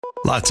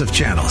Lots of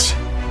channels,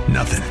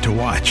 nothing to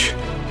watch,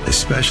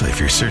 especially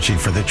if you're searching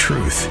for the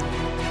truth.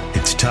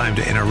 It's time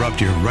to interrupt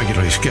your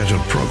regularly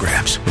scheduled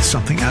programs with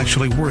something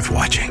actually worth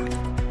watching.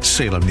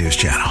 Salem News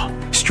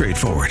Channel.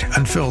 Straightforward,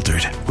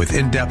 unfiltered, with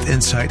in-depth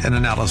insight and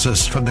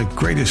analysis from the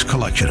greatest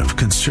collection of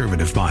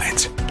conservative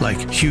minds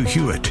like Hugh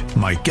Hewitt,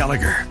 Mike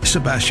Gallagher,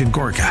 Sebastian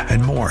Gorka,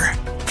 and more.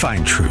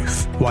 Find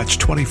truth. Watch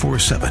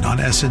 24/7 on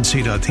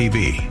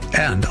snc.tv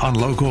and on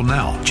Local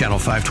Now, Channel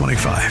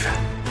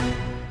 525.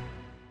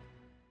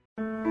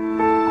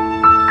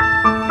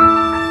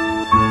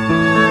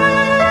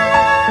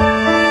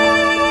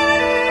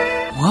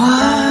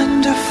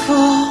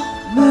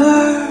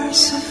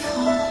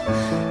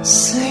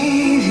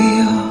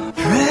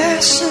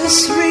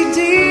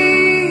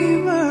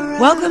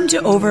 Welcome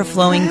to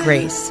Overflowing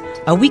Grace,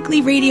 a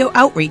weekly radio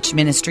outreach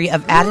ministry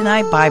of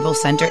Adonai Bible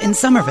Center in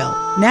Somerville.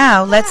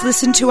 Now, let's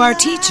listen to our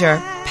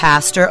teacher,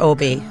 Pastor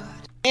Obi.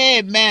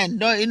 Amen.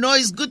 You know,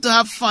 it's good to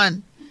have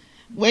fun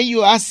when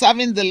you are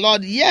serving the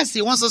Lord. Yes,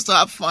 He wants us to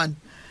have fun.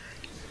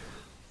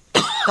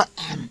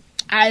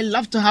 I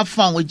love to have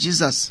fun with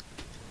Jesus.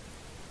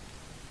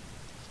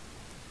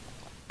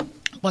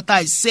 But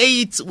I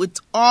say it with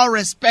all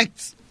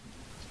respect.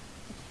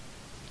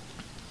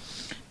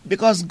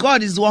 Because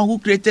God is the one who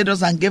created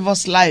us and gave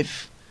us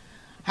life.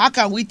 How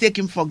can we take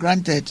Him for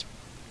granted?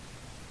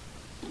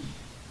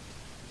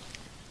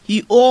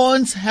 He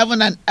owns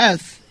heaven and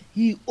earth.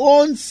 He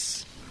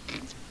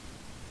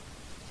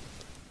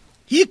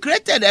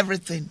created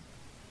everything.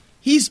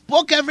 He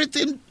spoke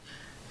everything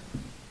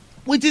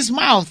with His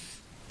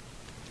mouth.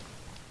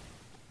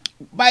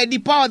 By the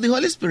power of the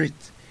Holy Spirit.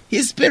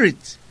 His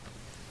Spirit.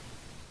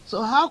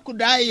 So how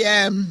could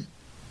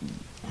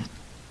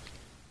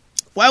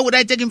why would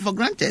I take Him for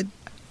granted?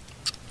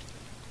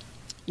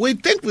 We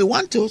think we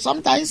want to.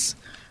 Sometimes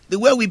the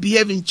way we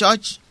behave in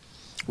church,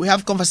 we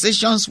have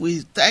conversations,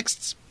 we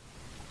text,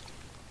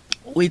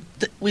 we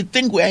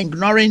think we are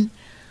ignoring,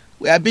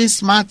 we are being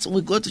smart,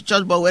 we go to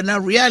church, but we're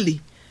not really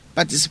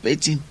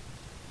participating.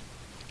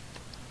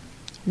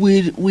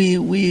 We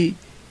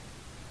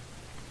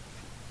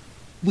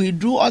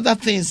do other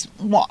things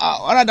more,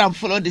 other than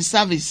follow the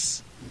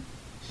service.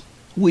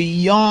 We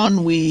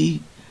yawn,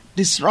 we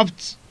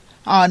disrupt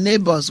our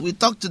neighbors. We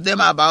talk to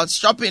them about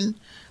shopping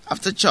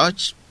after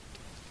church,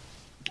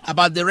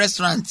 about the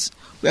restaurants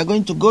we are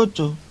going to go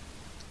to.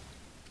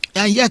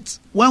 And yet,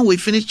 when we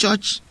finish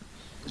church,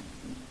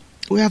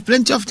 we have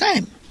plenty of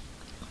time.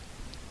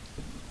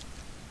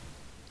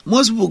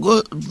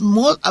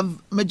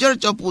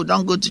 Majority of people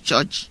don't go to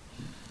church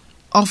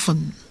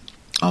often,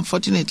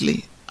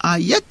 unfortunately, are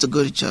yet to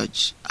go to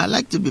church. I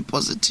like to be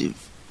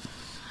positive.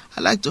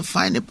 I like to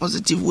find a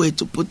positive way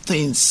to put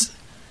things,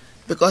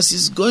 because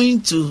it's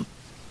going to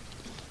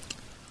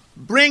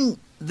bring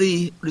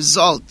the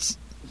result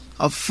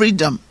of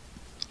freedom.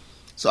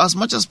 So as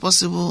much as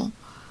possible,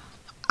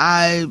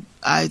 I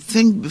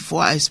think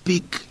before I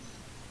speak,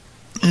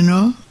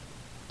 and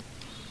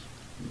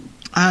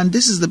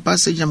this is the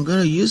passage I'm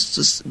going to use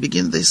to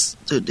begin this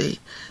today.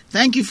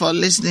 Thank you for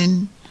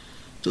listening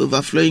to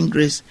Overflowing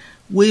Grace.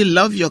 We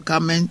love your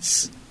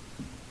comments.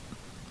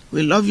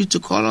 We love you to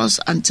call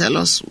us and tell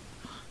us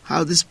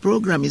how this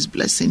program is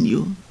blessing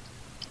you.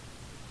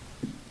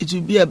 It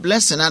will be a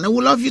blessing, and I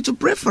would love you to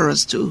pray for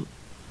us too.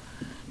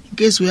 In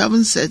case we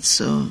haven't said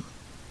so,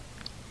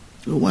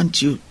 we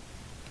want you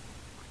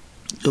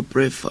to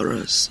pray for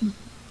us.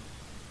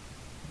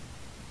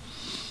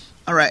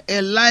 All right,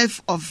 a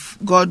life of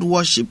God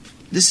worship.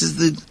 This is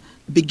the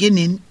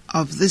beginning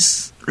of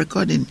this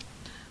recording.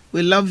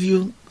 We love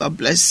you. God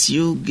bless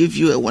you. Give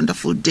you a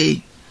wonderful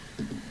day.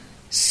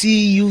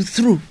 See you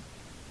through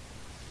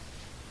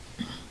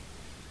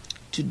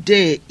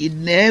today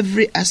in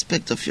every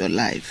aspect of your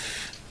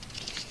life.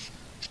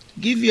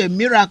 Give you a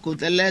miracle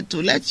to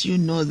let you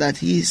know that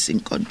He is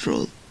in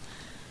control,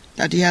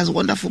 that He has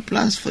wonderful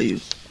plans for you.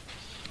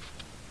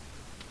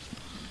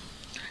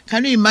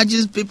 Can you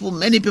imagine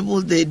many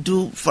people, they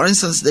do, for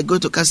instance, they go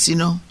to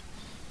casino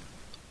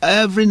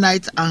every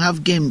night and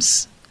have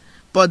games.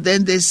 But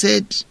then they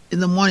said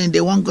in the morning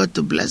they want God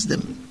to bless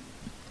them.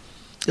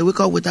 They wake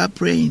up without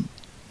praying.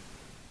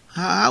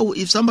 How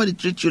if somebody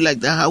treats you like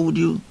that, how would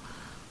you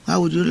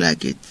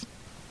like it?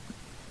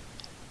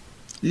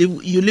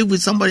 You live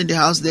with somebody in the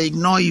house, they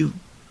ignore you.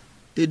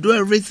 They do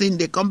everything,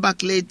 they come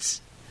back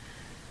late,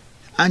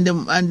 and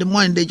the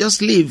morning they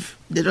just leave.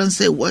 They don't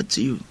say a word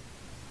to you.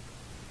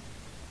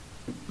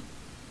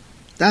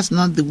 That's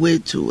not the way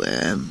to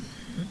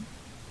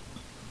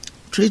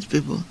treat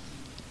people.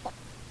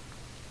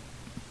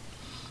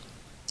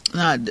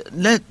 Now,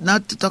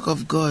 not to talk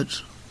of God,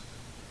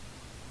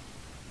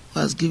 who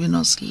has given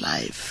us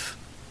life.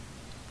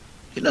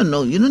 You don't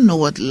know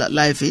what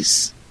life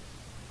is.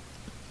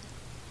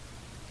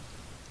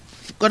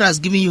 God has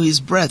given you His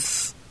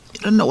breath. You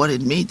don't know what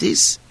it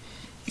means.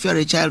 If you're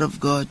a child of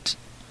God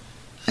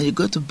and you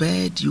go to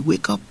bed, you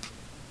wake up,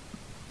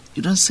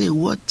 you don't say a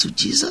word to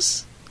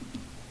Jesus.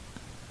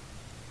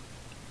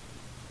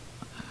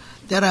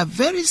 There are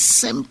very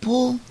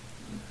simple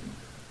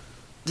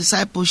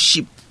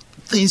discipleship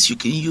things you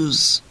can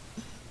use.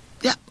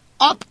 They're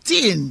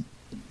opt-in.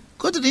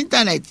 Go to the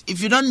internet.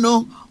 If you don't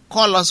know,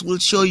 call us. We'll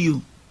show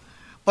you.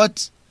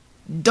 But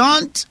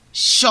don't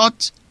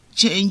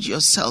shortchange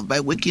yourself by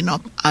waking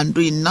up and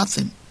doing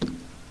nothing.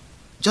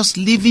 Just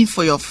living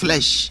for your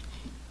flesh.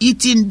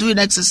 Eating, doing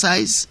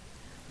exercise,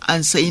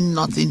 and saying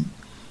nothing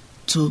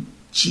to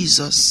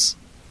Jesus.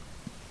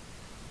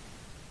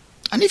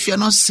 And if you're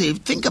not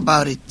saved, think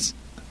about it.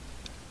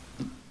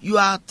 You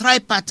are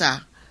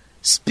tripartite,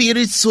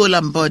 spirit, soul,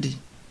 and body.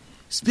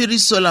 Spirit,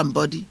 soul, and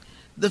body.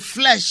 The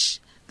flesh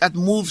that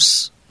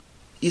moves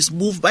is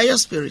moved by your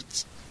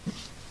spirit.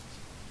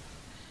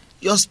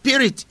 Your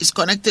spirit is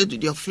connected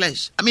with your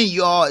flesh.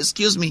 Your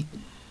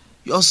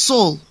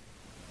soul.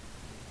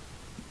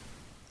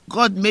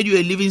 God made you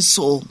a living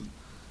soul.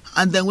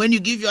 And then when you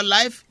give your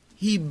life,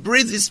 He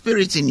breathes His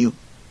spirit in you.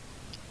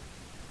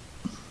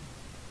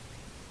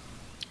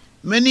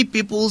 Many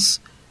people's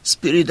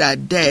spirit are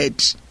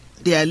dead.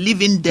 They are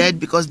living dead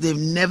because they've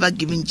never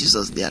given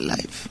Jesus their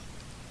life.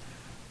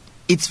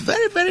 It's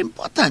very, very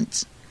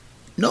important.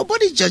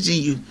 Nobody's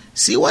judging you.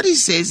 See what He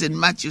says in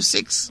Matthew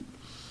 6.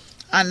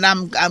 And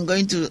I'm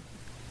going to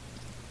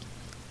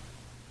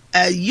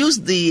use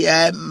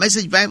the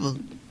Message Bible.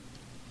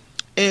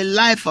 A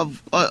life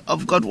of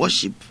God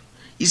worship.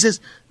 He says,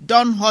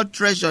 don't hoard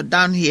treasure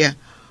down here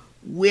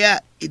where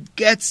it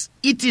gets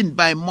eaten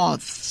by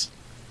moths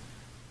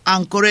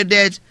and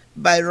corroded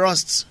by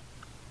rust,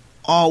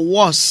 or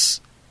worse,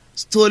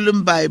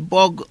 stolen by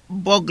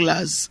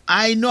burglars.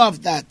 I know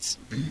of that.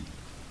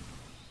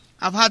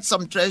 I've had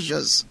some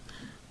treasures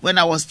when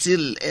I was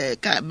still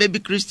a baby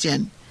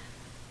Christian,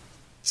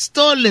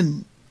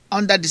 stolen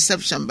under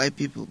deception by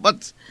people.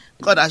 But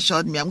God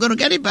assured me, I'm going to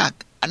get it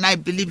back. And I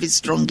believe it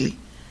strongly.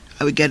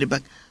 I will get it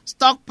back.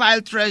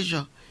 Stockpile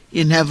treasure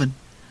in heaven,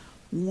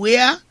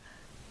 where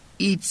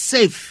it's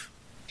safe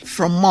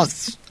from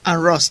moths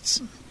and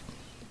rust.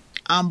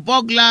 And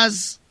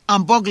burglars.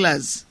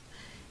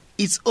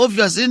 It's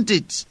obvious, isn't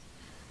it?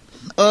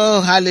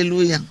 Oh,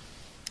 hallelujah.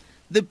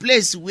 The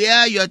place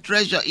where your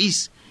treasure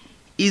is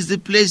the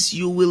place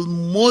you will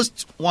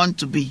most want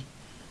to be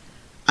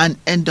and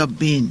end up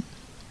being.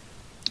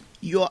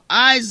 Your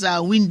eyes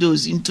are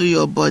windows into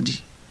your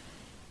body.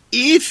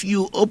 If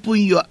you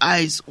open your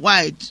eyes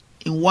wide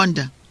in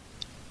wonder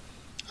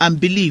and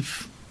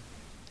believe,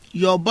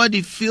 your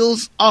body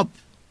fills up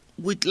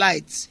with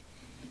light.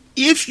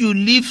 If you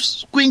live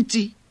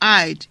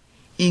squinty-eyed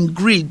in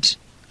greed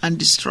and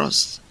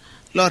distrust,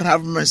 Lord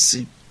have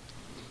mercy.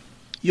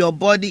 Your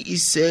body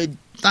is a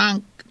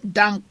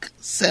dank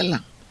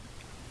cellar.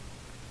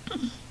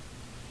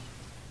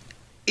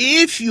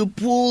 If you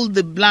pull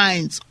the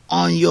blinds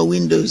on your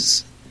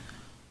windows,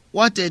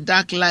 what a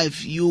dark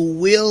life you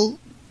will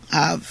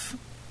have.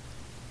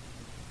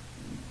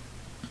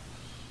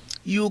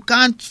 You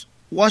can't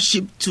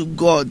worship two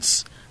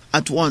gods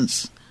at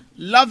once.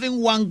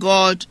 Loving one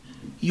God,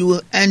 you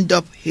will end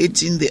up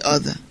hating the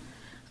other.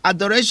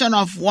 Adoration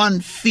of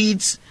one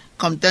feeds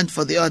contempt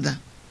for the other.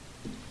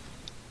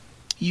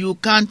 You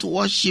can't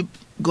worship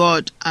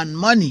God and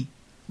money,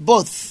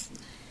 both.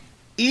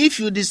 If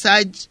you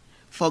decide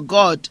for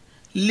God,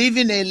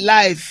 living a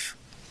life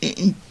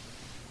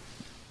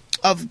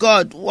of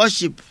God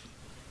worship,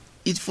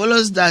 it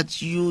follows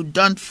that you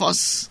don't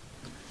fuss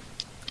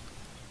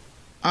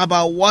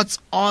about what's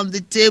on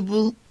the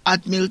table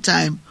at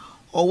mealtime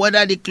or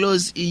whether the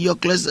clothes in your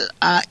closet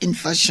are in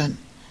fashion.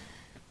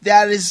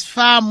 There is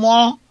far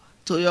more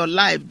to your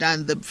life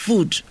than the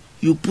food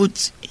you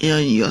put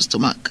in your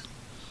stomach.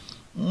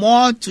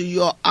 More to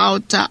your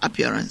outer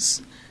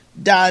appearance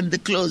than the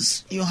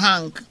clothes you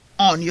hang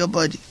on your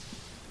body.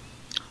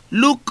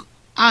 Look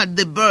at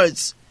the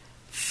birds,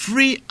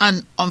 free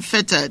and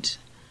unfettered,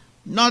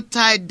 not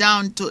tied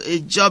down to a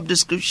job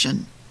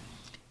description,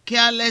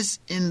 careless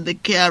in the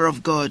care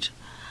of God,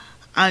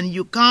 and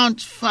you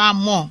count far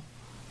more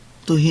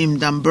to Him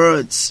than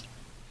birds.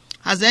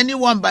 Has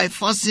anyone, by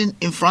fussing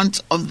in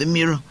front of the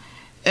mirror,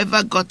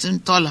 ever gotten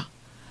taller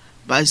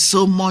by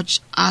so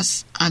much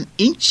as an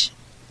inch?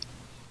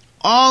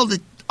 All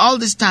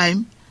this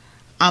time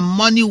and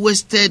money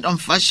wasted on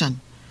fashion,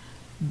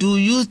 do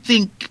you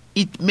think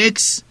it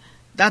makes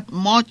that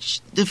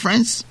much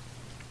difference?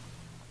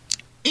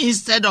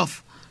 Instead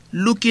of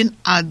looking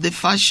at the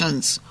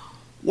fashions,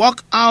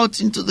 walk out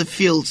into the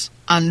fields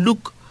and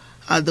look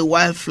at the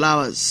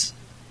wildflowers.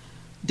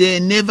 They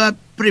never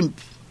primp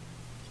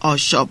or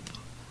shop.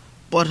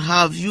 But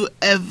have you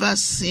ever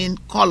seen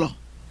color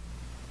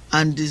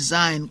and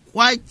design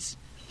quite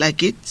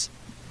like it?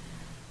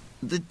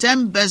 The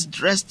 10 best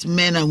dressed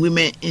men and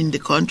women in the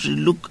country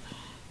look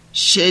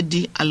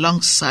shady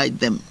alongside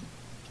them.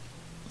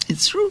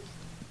 It's true.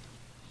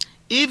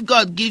 If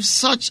God gives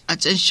such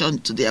attention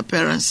to the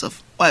appearance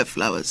of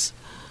wildflowers,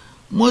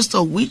 most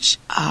of which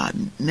are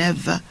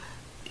never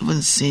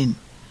even seen,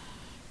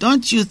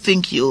 don't you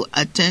think He'll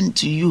attend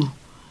to you,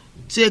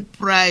 take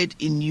pride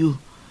in you,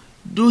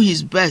 do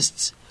His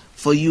best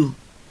for you?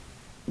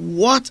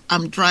 What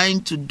I'm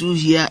trying to do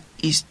here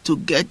is to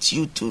get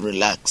you to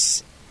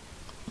relax.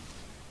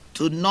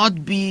 to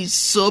not be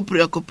so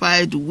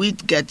preoccupied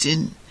with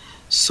getting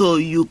so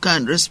you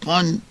can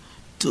respond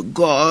to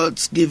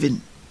God's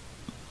giving.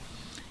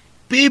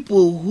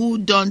 People who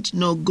don't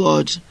know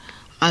God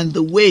and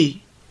the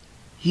way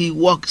He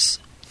works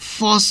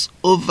fuss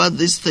over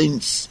these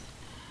things.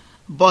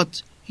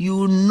 But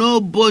you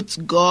know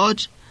both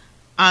God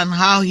and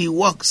how He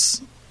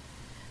works.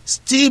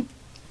 Steep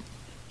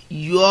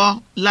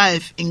your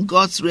life in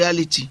God's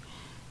reality,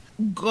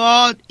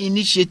 God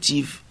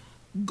initiative,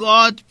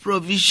 God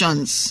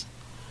provisions.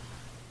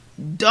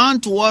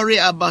 Don't worry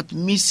about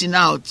missing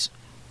out.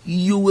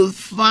 You will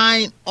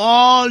find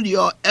all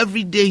your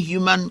everyday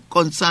human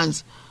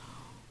concerns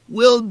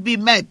will be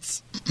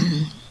met.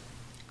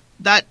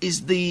 That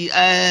is the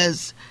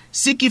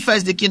seek ye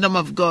first the kingdom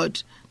of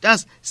God.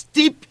 That's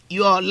steep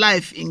your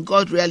life in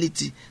God's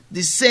reality.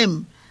 The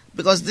same,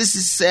 because this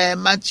is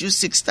Matthew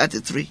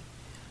 6:33.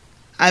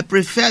 I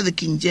prefer the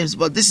King James,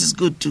 but this is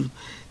good too.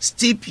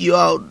 Steep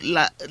your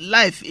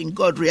life in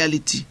God's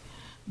reality.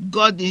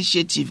 God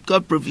initiative,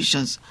 God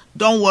provisions.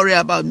 Don't worry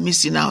about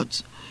missing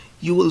out.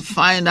 You will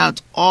find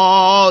out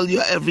all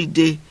your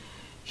everyday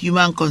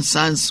human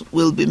concerns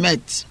will be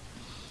met.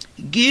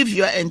 Give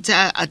your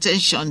entire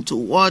attention to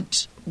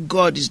what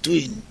God is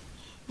doing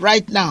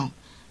right now,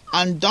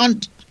 and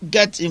don't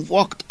get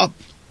worked up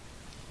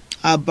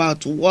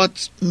about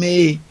what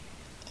may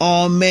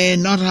or may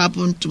not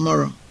happen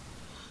tomorrow.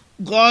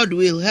 God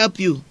will help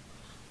you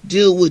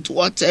deal with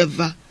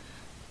whatever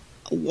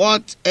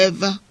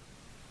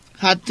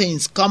hard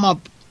things come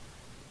up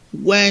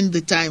when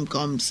the time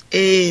comes.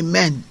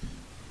 Amen.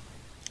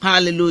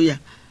 Hallelujah.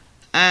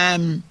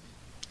 And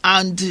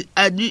I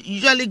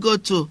usually go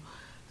to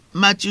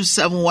Matthew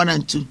 7:1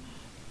 and 2.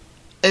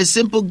 A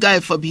simple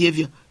guide for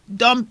behavior.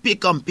 Don't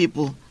pick on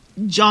people.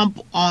 Jump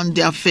on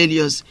their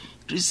failures.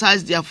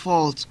 Criticize their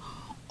faults.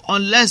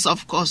 Unless,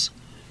 of course,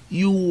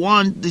 you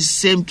want the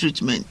same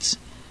treatment.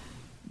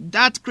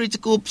 That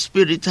critical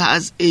spirit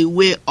has a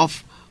way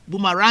of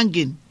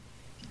boomeranging.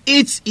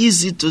 It's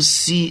easy to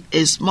see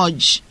a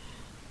smudge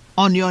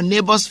on your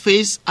neighbor's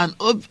face and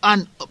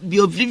be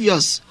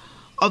oblivious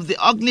of the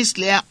ugly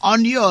layer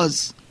on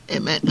yours.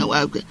 Amen.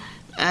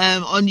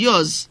 On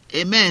yours.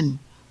 Amen.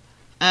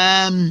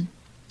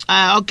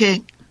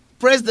 Okay.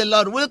 Praise the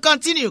Lord. We'll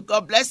continue.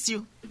 God bless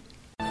you.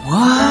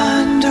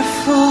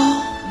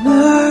 Wonderful,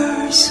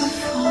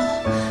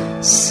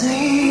 merciful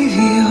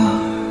Savior,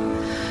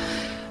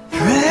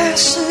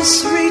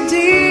 precious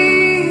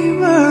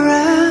Redeemer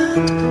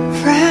and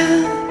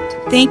friend.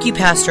 Thank you,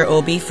 Pastor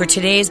Obi, for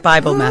today's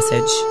Bible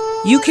message.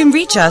 You can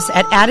reach us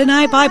at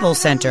Adonai Bible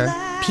Center,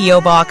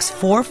 P.O. Box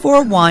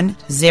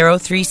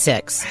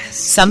 441036,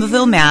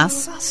 Somerville,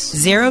 Mass.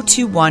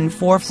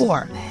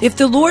 02144. If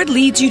the Lord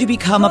leads you to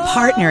become a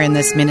partner in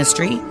this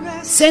ministry,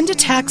 send a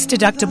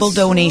tax-deductible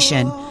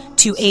donation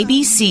to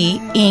ABC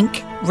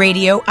Inc.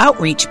 Radio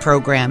Outreach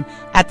Program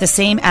at the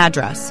same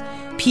address,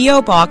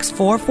 P.O. Box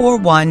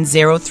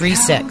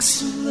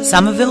 441036,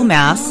 Somerville,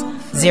 Mass.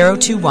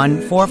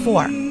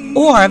 02144.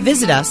 Or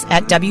visit us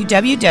at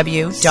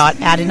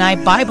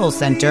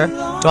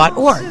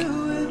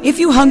www.AdonaiBibleCenter.org. If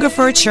you hunger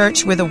for a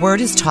church where the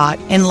Word is taught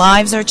and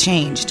lives are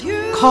changed,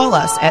 call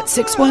us at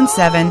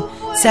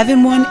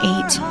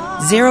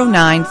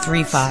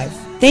 617-718-0935.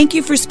 Thank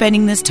you for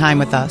spending this time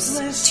with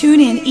us.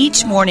 Tune in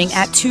each morning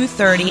at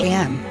 2:30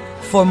 a.m.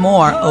 for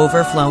more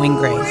Overflowing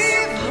Grace.